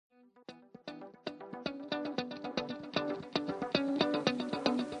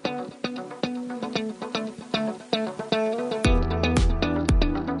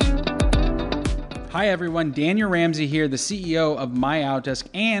Hi everyone, Daniel Ramsey here, the CEO of My Outdesk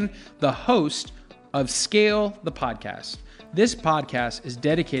and the host of Scale the Podcast. This podcast is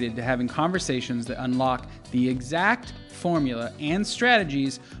dedicated to having conversations that unlock the exact formula and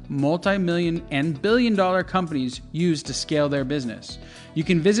strategies multi-million and billion-dollar companies use to scale their business. You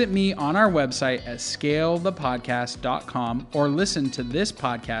can visit me on our website at scalethepodcast.com or listen to this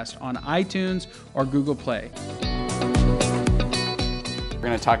podcast on iTunes or Google Play. We're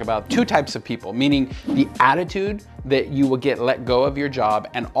going to talk about two types of people, meaning the attitude that you will get let go of your job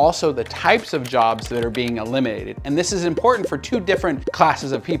and also the types of jobs that are being eliminated. And this is important for two different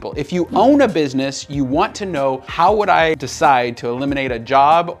classes of people. If you own a business, you want to know, how would I decide to eliminate a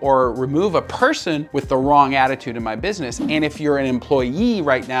job or remove a person with the wrong attitude in my business? And if you're an employee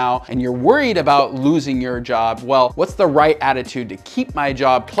right now and you're worried about losing your job, well, what's the right attitude to keep my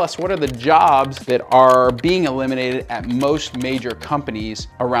job? Plus, what are the jobs that are being eliminated at most major companies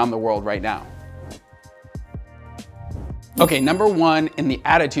around the world right now? Okay, number one in the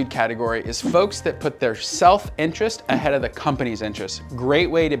attitude category is folks that put their self-interest ahead of the company's interest.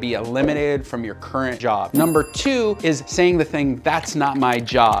 Great way to be eliminated from your current job. Number two is saying the thing, that's not my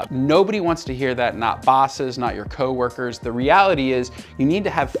job. Nobody wants to hear that, not bosses, not your coworkers. The reality is you need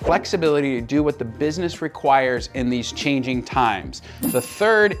to have flexibility to do what the business requires in these changing times. The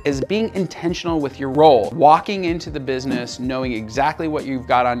third is being intentional with your role. Walking into the business, knowing exactly what you've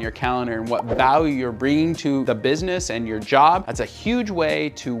got on your calendar and what value you're bringing to the business and your job. That's a huge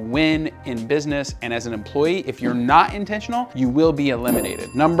way to win in business. And as an employee, if you're not intentional, you will be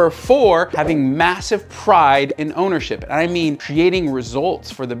eliminated. Number four, having massive pride in ownership. And I mean creating results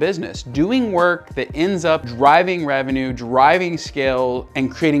for the business, doing work that ends up driving revenue, driving scale,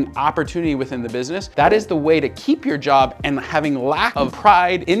 and creating opportunity within the business. That is the way to keep your job, and having lack of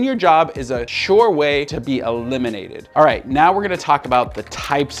pride in your job is a sure way to be eliminated. All right, now we're gonna talk about the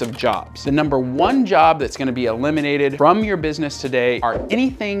types of jobs. The number one job that's gonna be eliminated from your business today are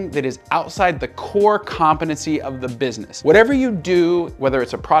anything that is outside the core competency of the business. Whatever you do, whether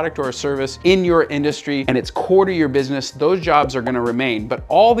it's a product or a service in your industry and it's core to your business, those jobs are gonna remain. But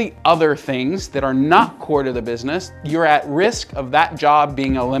all the other things that are not core to the business, you're at risk of that job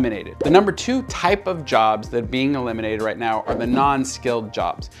being eliminated. The number two type of jobs that are being eliminated right now are the non-skilled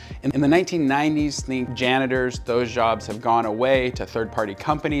jobs. In the 1990s, think janitors, those jobs have gone away to third-party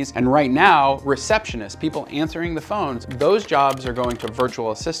companies. And right now, receptionists, people answering the phones, those jobs are going to virtual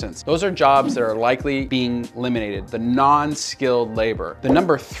assistants. Those are jobs that are likely being eliminated, the non-skilled labor. The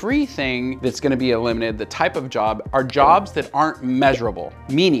number three thing that's gonna be eliminated, the type of job, are jobs that aren't measurable.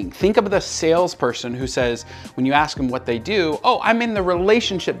 Meaning, think of the salesperson who says, when you ask them what they do, oh, I'm in the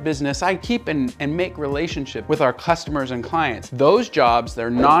relationship business. I keep and make relationship with our customers and clients. Those jobs, they're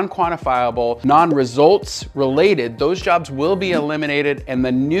non-quantifiable, non-results related. Those jobs will be eliminated. And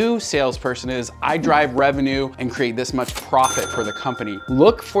the new salesperson is, I drive revenue and create this much profit for the company.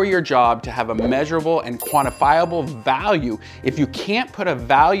 Look for your job to have a measurable and quantifiable value. If you can't put a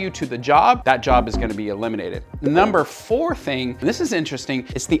value to the job, that job is going to be eliminated. Number four thing, and this is interesting,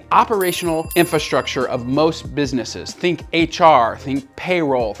 it's the operational infrastructure of most businesses. Think HR, think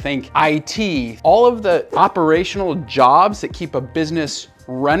payroll, think IT, all of the operational jobs that keep a business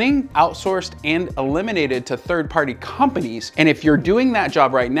running, outsourced, and eliminated to third-party companies. And if you're doing that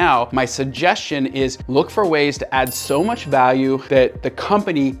job right now, my suggestion is look for ways to add so much value that the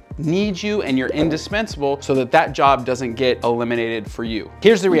company needs you and you're indispensable so that that job doesn't get eliminated for you.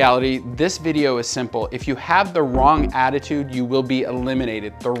 Here's the reality. This video is simple. If you have the wrong attitude, you will be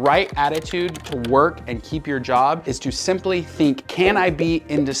eliminated. The right attitude to work and keep your job is to simply think, can I be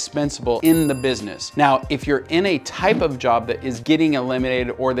indispensable in the business? Now, if you're in a type of job that is getting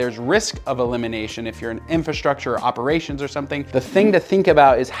eliminated or there's risk of elimination, if you're in infrastructure or operations or something, the thing to think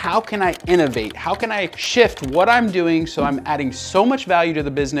about is, how can I innovate? How can I shift what I'm doing so I'm adding so much value to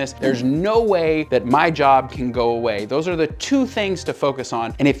the business? There's no way that my job can go away. Those are the two things to focus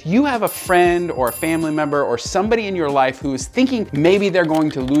on. And if you have a friend or a family member or somebody in your life who is thinking maybe they're going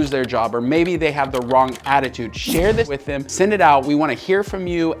to lose their job or maybe they have the wrong attitude, share this with them, send it out. We want to hear from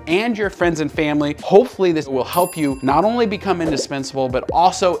you and your friends and family. Hopefully this will help you not only become indispensable, but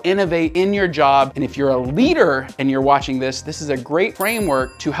also innovate in your job. And if you're a leader and you're watching this, this is a great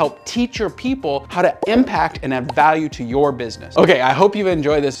framework to help teach your people how to impact and add value to your business. Okay, I hope you've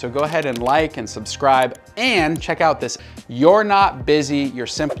enjoyed this. So go ahead and like and subscribe and check out this. You're not busy, you're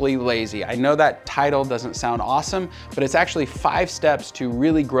simply lazy. I know that title doesn't sound awesome, but it's actually 5 steps to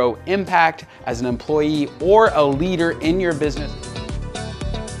really grow impact as an employee or a leader in your business.